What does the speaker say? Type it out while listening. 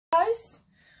Guys,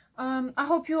 I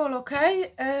hope you're all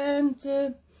okay, and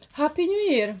Happy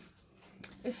New Year.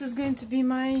 This is going to be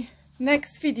my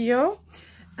next video,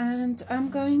 and I'm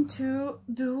going to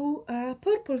do a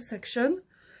purple section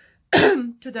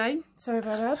today. Sorry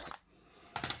about that.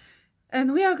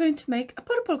 And we are going to make a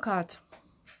purple card.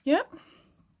 Yeah,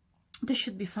 this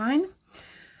should be fine.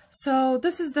 So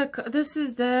this is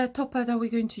the topper that we're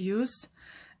going to use,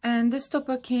 and this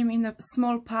topper came in a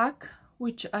small pack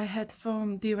which I had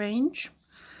from the range,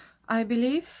 I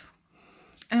believe.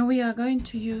 And we are going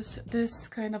to use this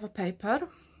kind of a paper,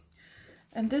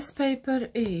 and this paper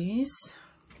is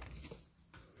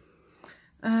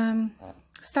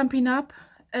Stampin' Up!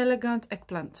 Elegant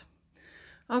Eggplant.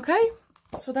 Okay,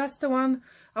 so that's the one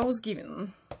I was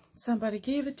given. Somebody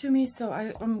gave it to me, so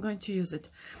I'm going to use it.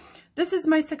 This is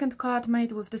my second card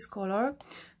made with this color.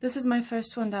 This is my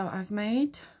first one that I've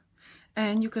made,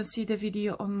 and you can see the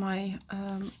video on my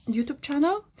YouTube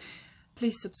channel.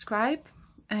 Please subscribe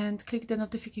and click the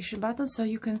notification button so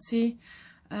you can see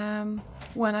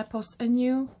when I post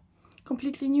a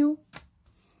completely new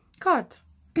card.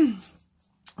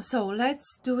 So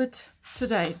let's do it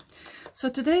today. So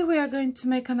today we are going to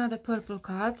make another purple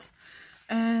card,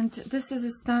 and this is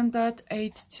a standard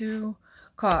 8-2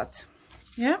 card.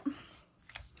 Yeah,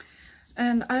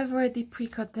 and I've already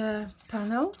pre-cut the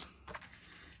panel.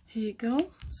 Here you go.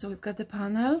 So we've got the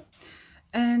panel,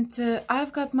 and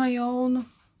I've got my own,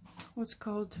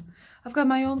 I've got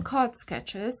my own card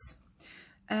sketches,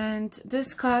 and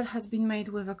this card has been made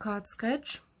with a card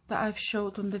sketch that I've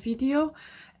showed on the video,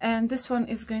 and this one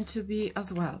is going to be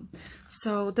as well.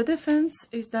 So the difference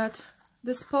is that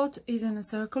this pot is in a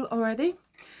circle already,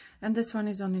 and this one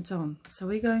is on its own. So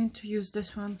we're going to use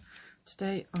this one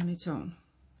today on its own.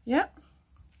 Yeah,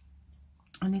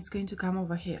 and it's going to come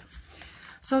over here.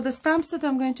 So the stamps that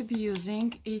I'm going to be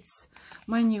using, it's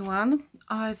my new one.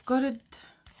 I've got it,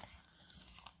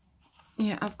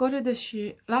 yeah, I've got it this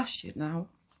year, last year now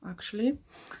actually,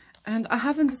 and I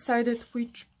haven't decided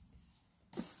which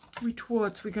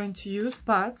words we're going to use,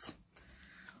 but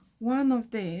one of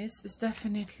these is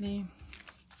definitely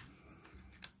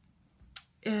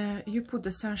You Put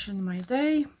the Sunshine in My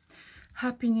Day,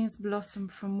 Happiness Blossom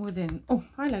from Within. Oh,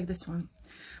 I like this one.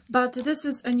 But this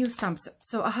is a new stamp set,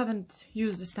 so I haven't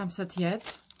used the stamp set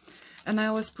yet, and I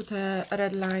always put a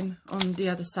red line on the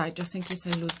other side just in case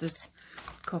I lose this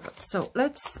cover. So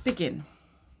let's begin.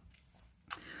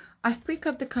 I've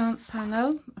pre-cut the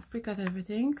panel, I've pre-cut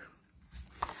everything.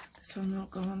 This one will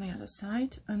go on the other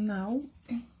side, and now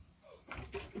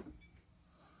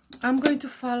I'm going to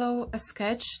follow a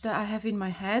sketch that I have in my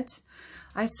head.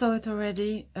 I saw it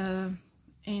already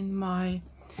in my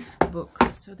book.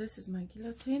 So this is my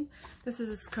guillotine. This is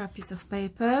a scrap piece of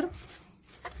paper,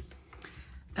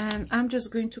 and I'm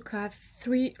just going to cut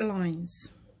 3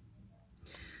 lines.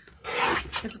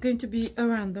 It's going to be a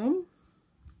random.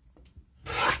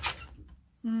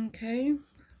 Okay,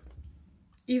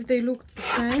 if they look the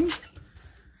same,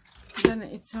 then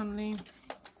it's only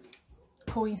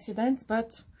coincidence,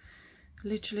 but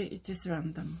literally it is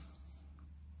random.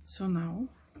 So now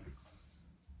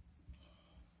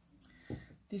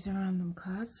these are random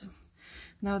cards.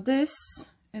 Now this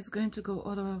is going to go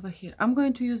all the way over here. I'm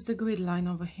going to use the grid line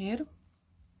over here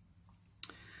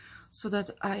so that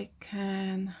I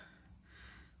can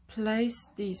place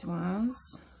these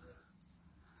ones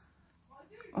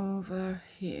over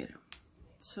here.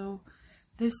 So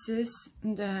this is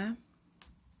the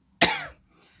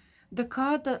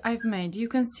card that I've made. You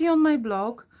can see on my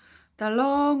blog that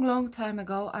long time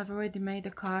ago I've already made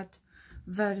a card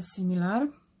very similar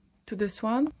to this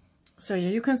one. So yeah,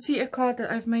 you can see a card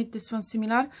that I've made this one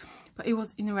similar, but it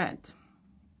was in red.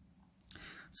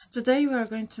 So today we are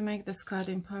going to make this card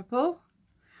in purple,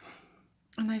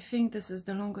 and I think this is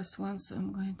the longest one, so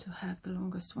I'm going to have the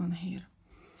longest one here.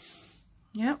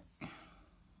 Yeah.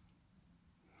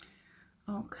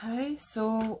 Okay,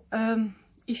 so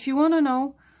if you want to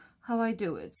know how I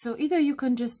do it, so either you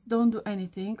can just don't do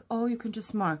anything, or you can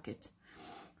just mark it.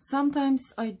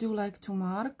 Sometimes I do like to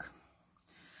mark,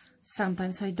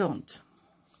 sometimes I don't.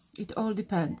 It all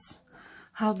depends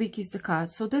how big is the card.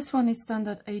 So this one is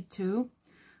standard 8-2,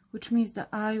 which means that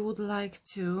I would like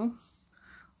to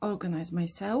organize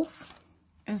myself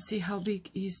and see how big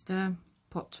is the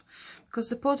pot, because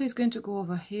the pot is going to go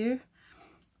over here.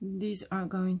 These are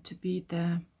going to be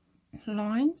the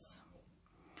lines,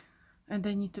 and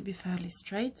they need to be fairly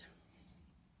straight,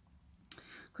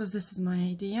 because this is my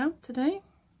idea today.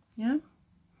 Yeah,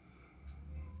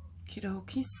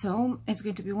 okie, so it's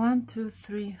going to be 1, 2,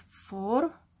 3,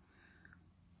 4.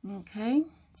 Okay,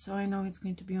 so I know it's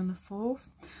going to be on the 4th.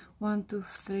 1, 2,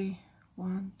 3,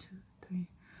 1, 2, 3,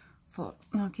 4.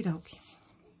 Okie dokie.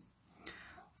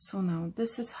 So now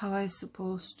this is how I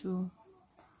supposed to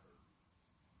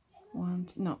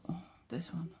no,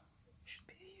 this one should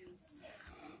be here.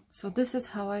 So this is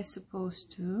how I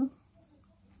supposed to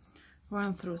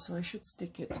run through, so I should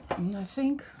stick it, and I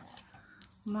think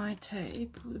my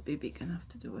tape will be big enough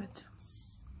to do it.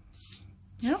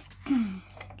 Yeah.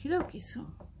 Okie dokie, so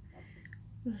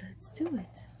let's do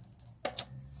it.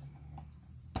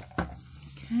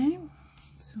 Okay,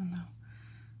 so now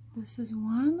this is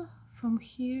one from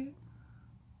here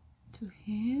to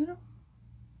here.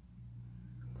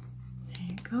 There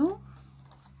you go.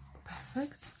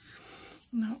 Perfect.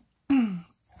 Now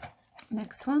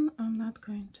next one I'm not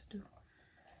going to do.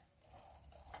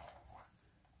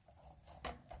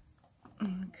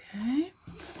 Okay.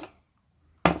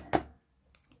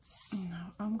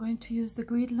 Now I'm going to use the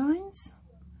grid lines,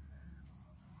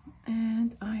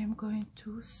 and I am going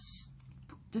to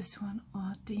put this one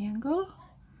at the angle.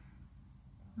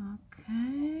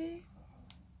 Okay.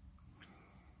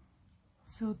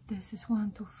 So this is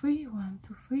 1, 2, 3, 1,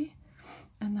 2, 3,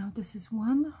 and now this is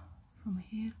one from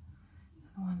here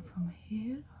and one from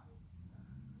here.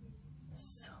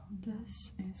 So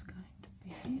this is going to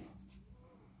be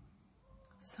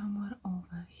somewhere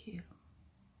over here.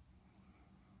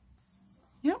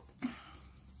 Yep.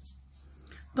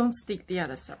 Don't stick the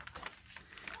other side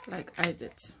like I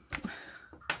did.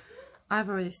 I've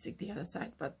already stick the other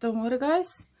side, but don't worry,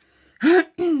 guys.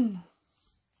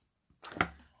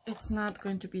 It's not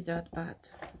going to be that bad.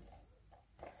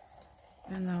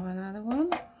 And now another one.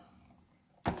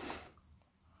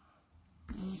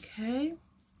 Okay,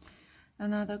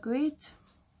 another grid.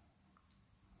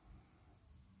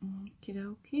 Okie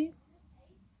dokie.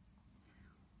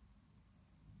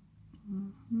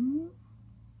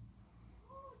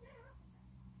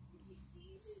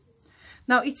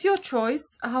 Now it's your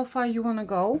choice how far you want to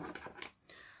go,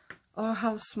 or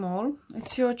how small.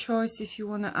 It's your choice if you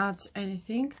want to add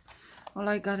anything. All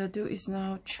I gotta do is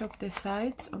now chop the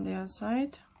sides on the other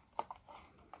side.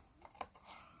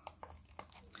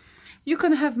 You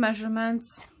can have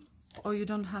measurements or you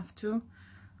don't have to.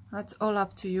 That's all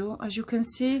up to you. As you can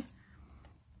see,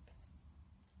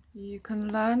 you can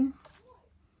learn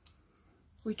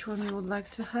which one you would like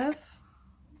to have.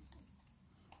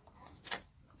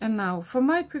 And now, from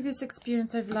my previous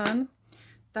experience, I've learned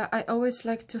that I always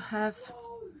like to have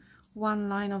one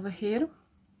line over here.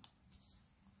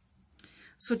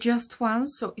 So just one,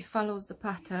 so it follows the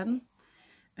pattern.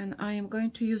 And I am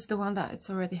going to use the one that it's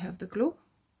already have the glue.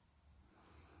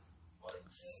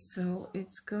 So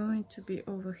it's going to be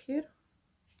over here.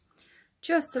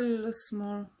 Just a little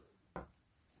small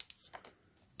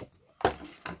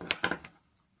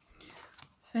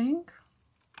thing.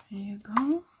 Here you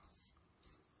go.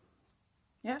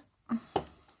 Yeah.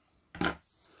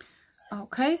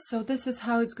 Okay, so this is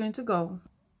how it's going to go.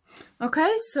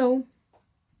 Okay, so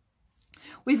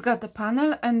we've got the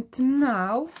panel, and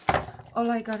now all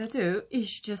I gotta do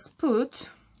is just put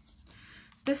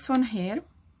this one here.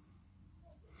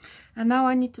 And now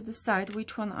I need to decide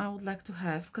which one I would like to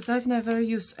have, because I've never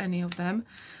used any of them,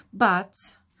 but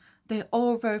they're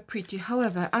all very pretty.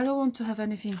 However, I don't want to have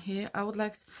anything here. I would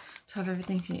like to have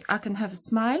everything here. I can have a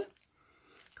smile,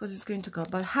 because it's going to go,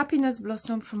 but happiness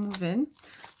blossom from within.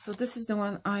 So this is the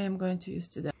one I am going to use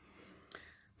today.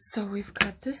 So we've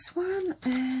got this one,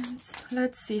 and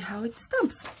let's see how it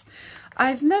stamps.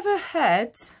 I've never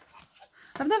had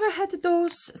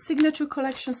those signature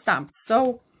collection stamps,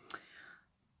 so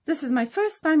this is my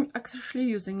first time actually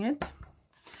using it.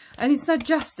 And it's not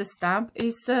just a stamp,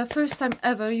 it's the first time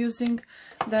ever using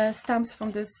the stamps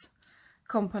from this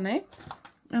company.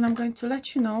 And I'm going to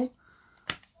let you know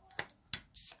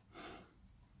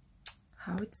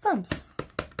how it stamps.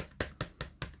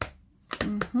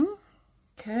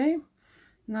 Okay,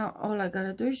 now all I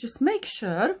gotta do is just make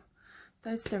sure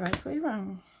that's the right way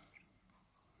around.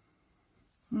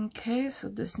 Okay, so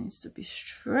this needs to be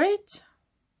straight.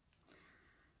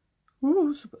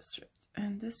 Ooh, super straight.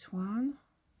 And this one,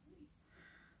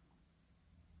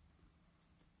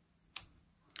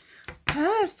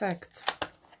 perfect.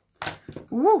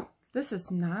 Ooh, this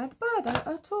is not bad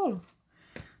at all.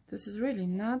 This is really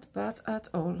not bad at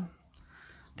all.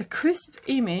 The crisp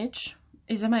image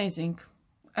is amazing,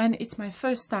 and it's my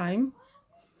first time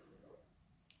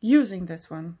using this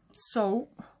one, so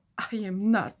I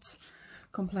am not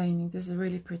complaining. This is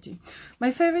really pretty.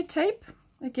 My favorite tape,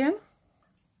 again,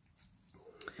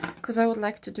 because I would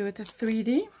like to do it a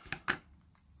 3D.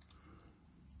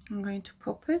 I'm going to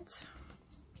pop it.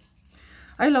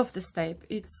 I love this tape.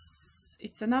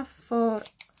 It's enough for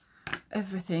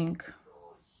everything.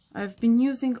 I've been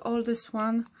using all this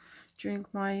one during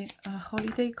my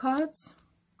holiday cards,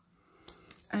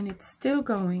 and it's still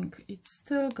going. It's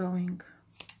still going.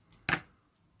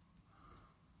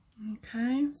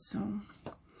 Okay, so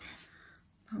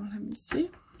now let me see.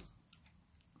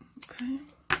 Okay,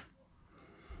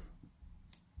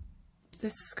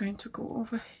 this is going to go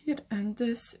over here, and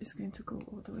this is going to go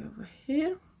all the way over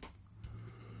here.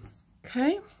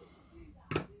 Okay,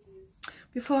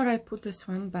 before I put this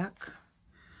one back,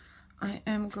 I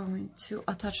am going to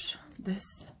attach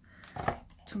this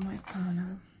to my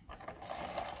panel.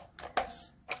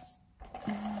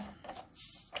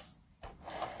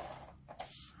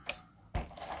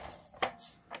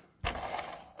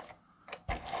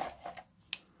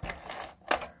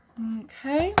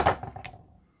 Okay,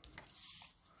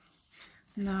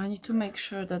 now I need to make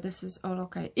sure that this is all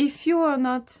okay. If you are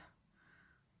not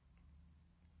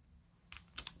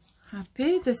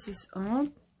happy, this is all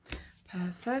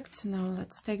perfect. Now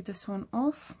let's take this one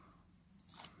off.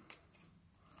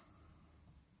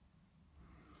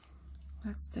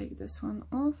 Let's take this one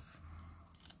off,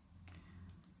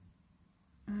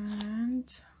 and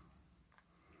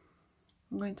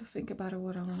I'm going to think about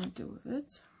what I want to do with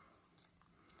it.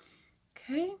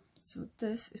 Okay, so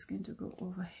this is going to go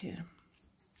over here.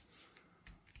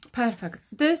 Perfect.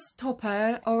 This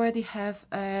topper already have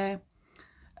a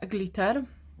glitter.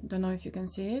 Don't know if you can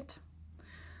see it.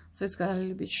 So it's got a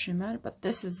little bit shimmer, but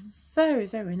this is very,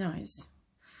 very nice.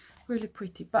 Really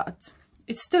pretty, but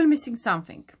it's still missing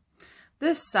something.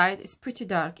 This side is pretty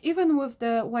dark. Even with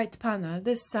the white panel,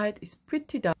 this side is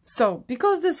pretty dark. So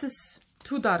because this is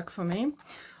too dark for me,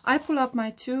 I pull up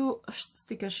my 2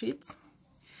 sticker sheets,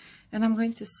 and I'm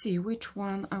going to see which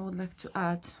one I would like to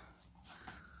add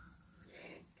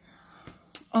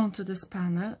onto this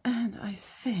panel, and I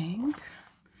think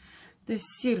this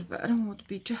silver would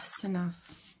be just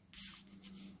enough,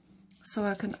 so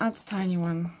I can add tiny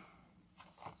one.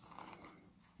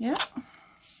 Yeah,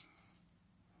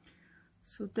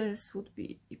 so this would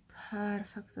be a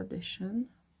perfect addition.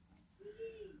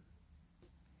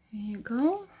 Here you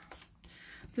go.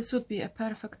 This would be a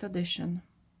perfect addition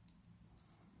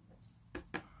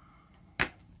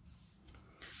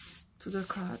to the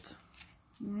card.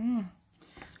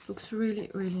 Looks really,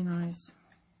 really nice.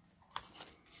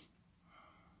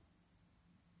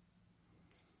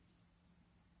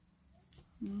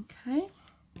 Okay,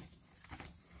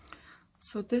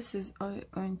 so this is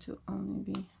going to only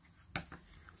be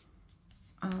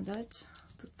added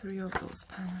to 3 of those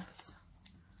panels,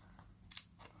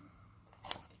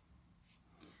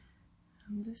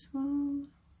 and this one.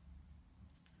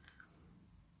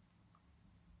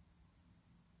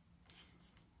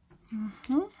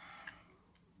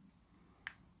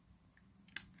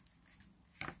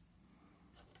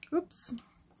 Oops,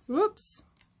 whoops,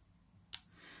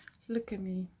 look at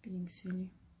me being silly.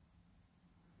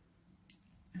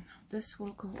 And now this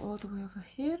will go all the way over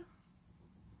here.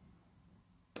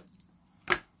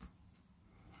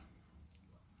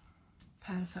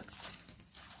 Perfect.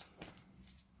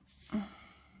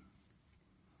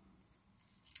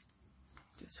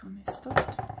 This one is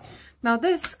stopped. Now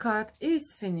this card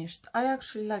is finished. I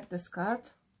actually like this card.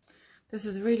 This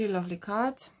is a really lovely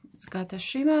card. It's got a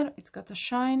shimmer, it's got a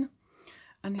shine,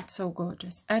 and it's so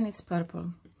gorgeous, and it's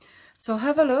purple. So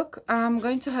have a look. I'm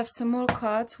going to have some more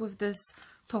cards with this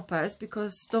toppers,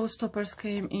 because those toppers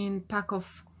came in pack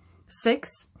of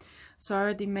 6. So I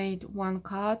already made 1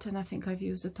 card, and I think I've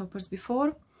used the toppers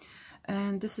before,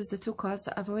 and this is the 2 cards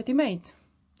that I've already made.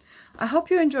 I hope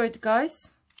you enjoyed,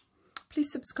 guys.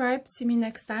 Please subscribe, see me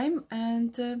next time,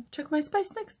 and check my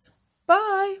space next.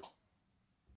 Bye!